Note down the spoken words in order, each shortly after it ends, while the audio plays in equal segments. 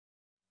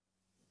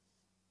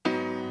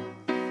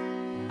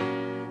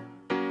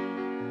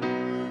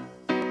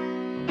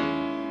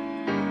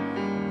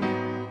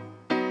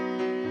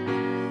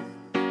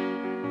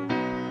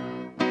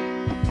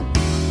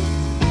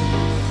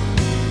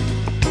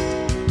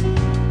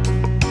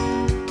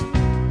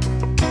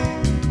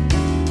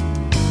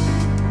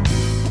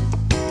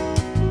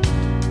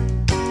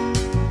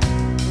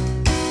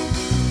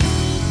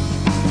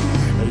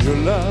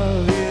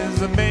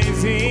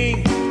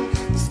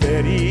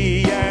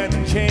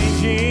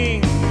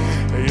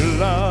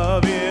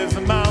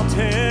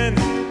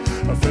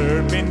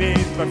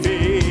my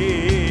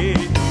feet.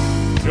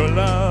 Your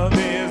love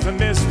is a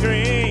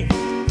mystery,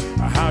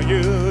 how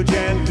you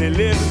gently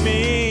lift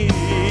me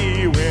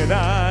when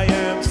I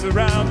am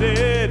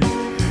surrounded.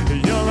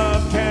 Your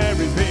love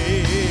carries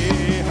me.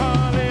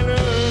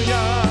 Hallelujah,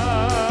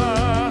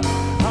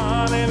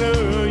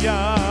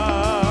 hallelujah,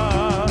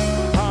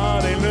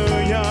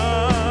 hallelujah.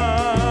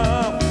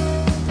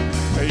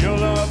 Your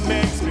love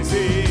makes me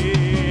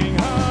sing.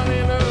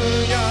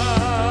 Hallelujah,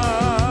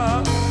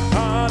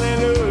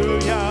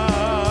 hallelujah,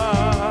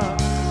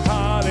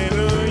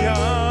 hallelujah.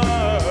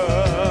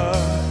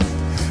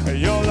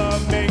 Your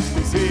love makes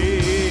me sing.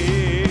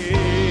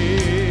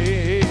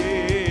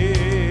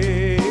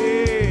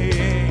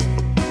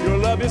 Your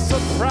love is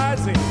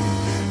surprising.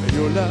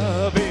 Your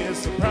love is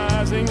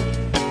surprising.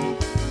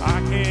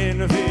 I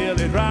can feel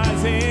it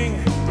rising.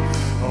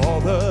 All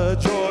the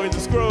joy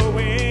that's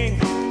growing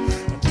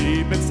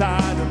deep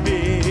inside of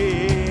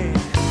me.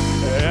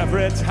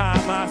 Every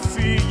time I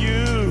see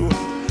you,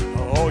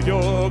 all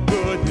your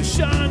goodness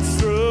shines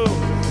through.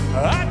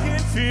 I can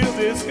feel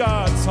this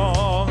God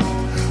song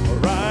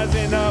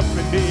rising up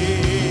in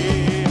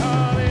me.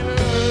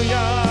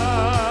 Hallelujah,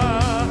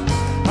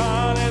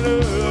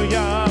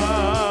 hallelujah,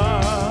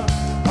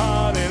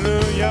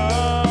 hallelujah.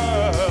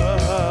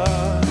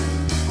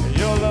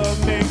 Your love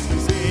makes me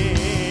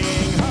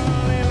sing.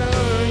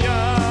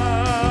 Hallelujah,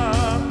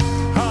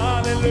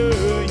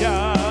 hallelujah,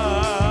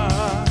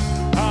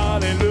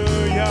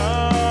 hallelujah.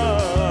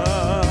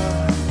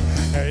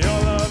 Your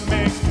love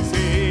makes me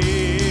sing.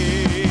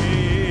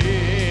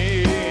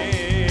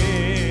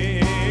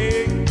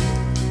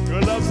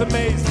 Your love's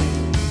amazing.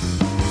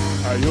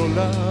 Your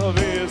love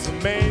is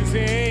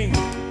amazing,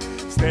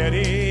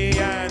 steady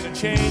and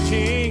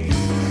changing.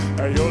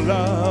 Your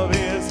love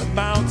is a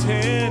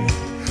mountain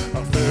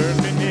firm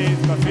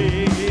beneath my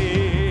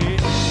feet.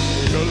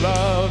 Your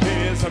love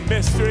is a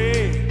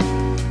mystery,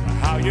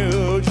 how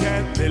you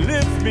gently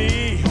lift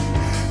me.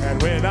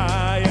 And when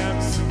I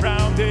am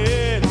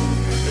surrounded,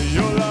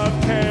 your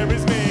love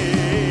carries me.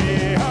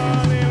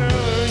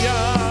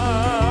 Hallelujah,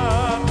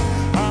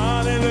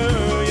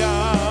 hallelujah,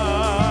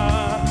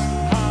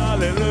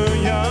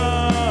 hallelujah.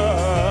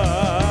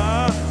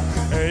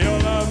 Your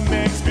love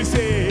makes me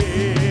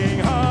sing.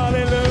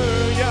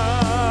 Hallelujah,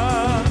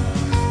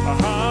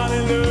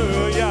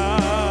 hallelujah,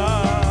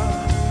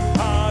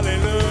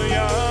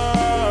 hallelujah.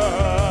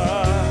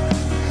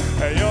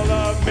 Your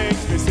love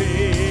makes me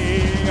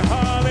sing.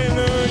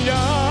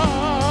 Hallelujah,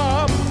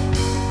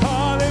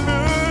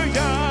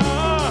 hallelujah,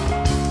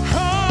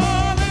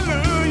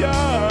 hallelujah.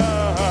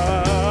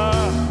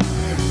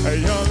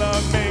 Your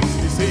love makes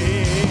me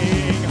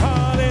sing.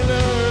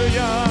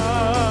 Hallelujah,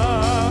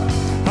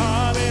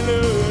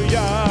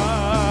 hallelujah,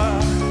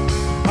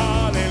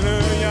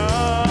 hallelujah.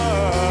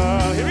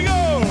 Here we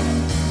go.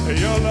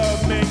 Your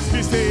love makes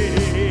me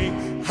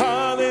sing.